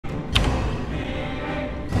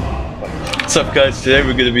What's up guys, today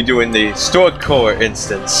we're going to be doing the Stonecore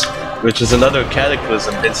instance, which is another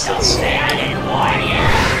Cataclysm instance.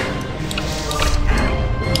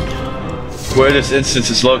 Where this instance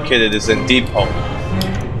is located is in Depot.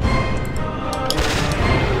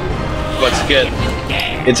 Once again,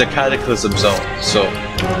 it's a Cataclysm zone, so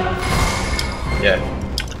yeah.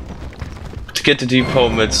 To get to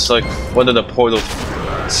Depot, it's like one of the portals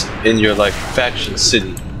in your like faction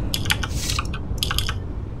city.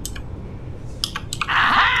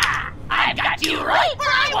 You right where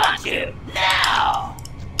I want you now.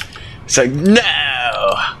 It's like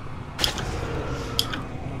no.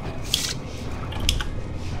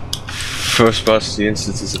 First boss of the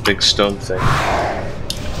instance is a big stone thing.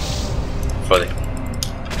 Funny.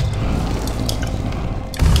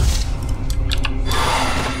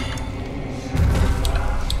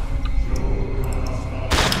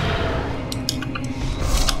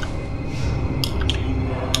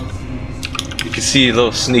 You can see a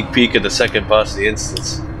little sneak peek of the second boss of the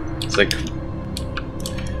instance. It's like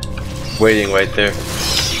waiting right there.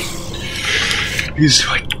 He's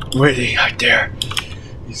like waiting right there.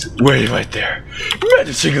 He's waiting right there.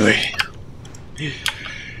 Menacingly.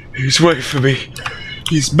 He's waiting for me.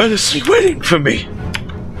 He's menacingly waiting for me.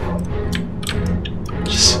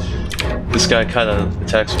 Just this guy kind of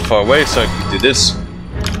attacks from far away, so I can do this.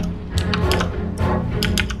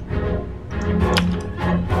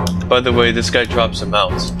 By the way, this guy drops a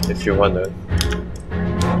mount, if you're wondering.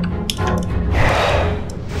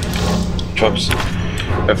 Drops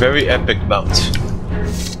a very epic mount.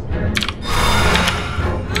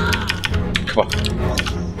 Come on.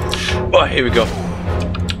 Oh, here we go.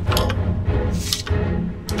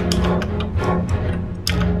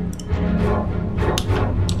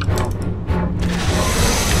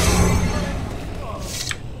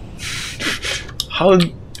 How?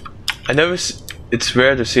 I never. It's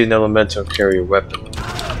rare to see an elemental carry a weapon,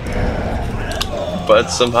 but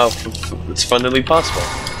somehow it's funnily possible,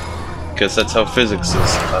 because that's how physics is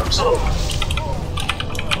sometimes.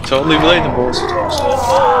 Totally relatable sometimes.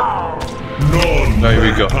 None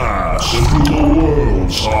here we go. pass into the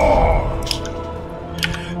world's heart.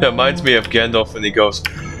 That reminds me of Gandalf when he goes,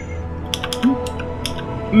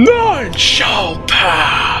 "None shall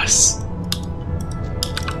pass."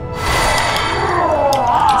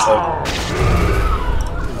 It's like,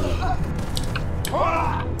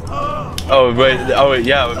 oh wait,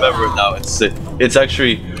 yeah, I remember it now. It's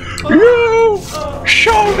actually, you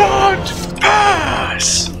shall not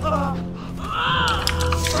pass.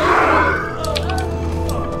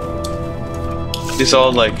 These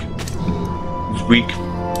all like weak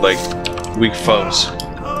foes.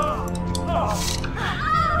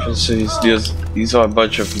 So these are a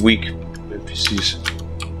bunch of weak NPCs,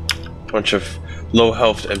 bunch of low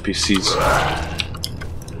health NPCs.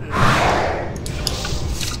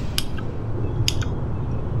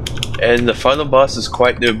 And the final boss is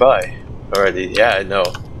quite nearby already. Yeah, I know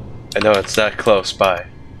it's that close by.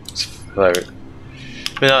 It's hilarious.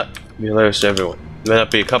 It may not be hilarious to everyone. It may not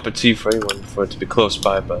be a cup of tea for anyone for it to be close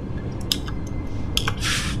by, but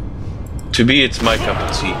to me, it's my cup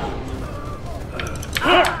of tea.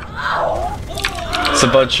 It's a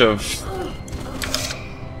bunch of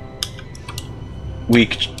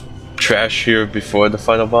weak trash here before the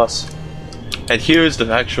final boss, and here's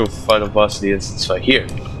the actual final boss of the instance right here.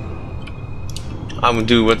 I'm gonna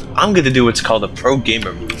do what's called a pro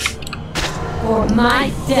gamer move. For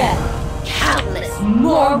my death, countless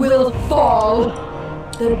more will fall.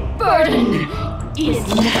 The burden is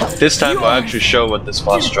now. This time I'll actually show what this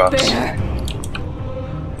boss drops.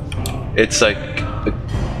 It's like,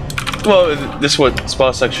 well, this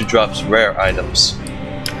boss actually drops rare items.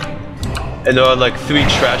 And there are like 3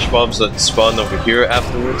 trash mobs that spawn over here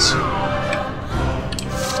afterwards.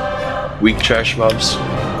 Weak trash mobs.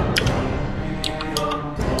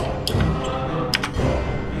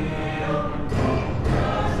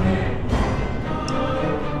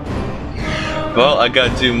 Well, I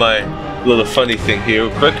gotta do my little funny thing here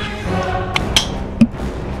real quick.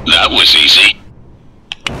 That was easy.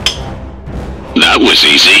 That was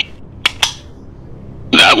easy.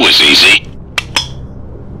 That was easy.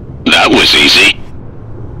 That was easy.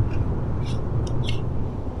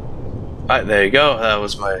 Alright, there you go. That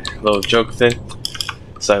was my little joke thing.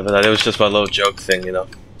 Sorry for that. It was just my little joke thing, you know.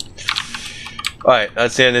 Alright,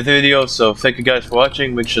 that's the end of the video. So thank you guys for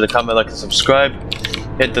watching. Make sure to comment, like, and subscribe.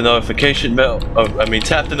 Hit the notification bell.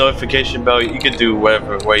 Tap the notification bell. You can do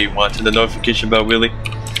whatever way you want to the notification bell, really.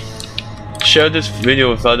 Share this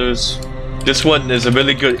video with others. This one is a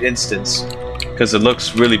really good instance because it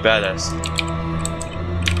looks really badass.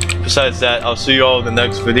 Besides that, I'll see you all in the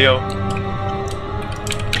next video.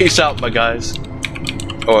 Peace out, my guys.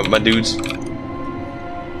 Or my dudes.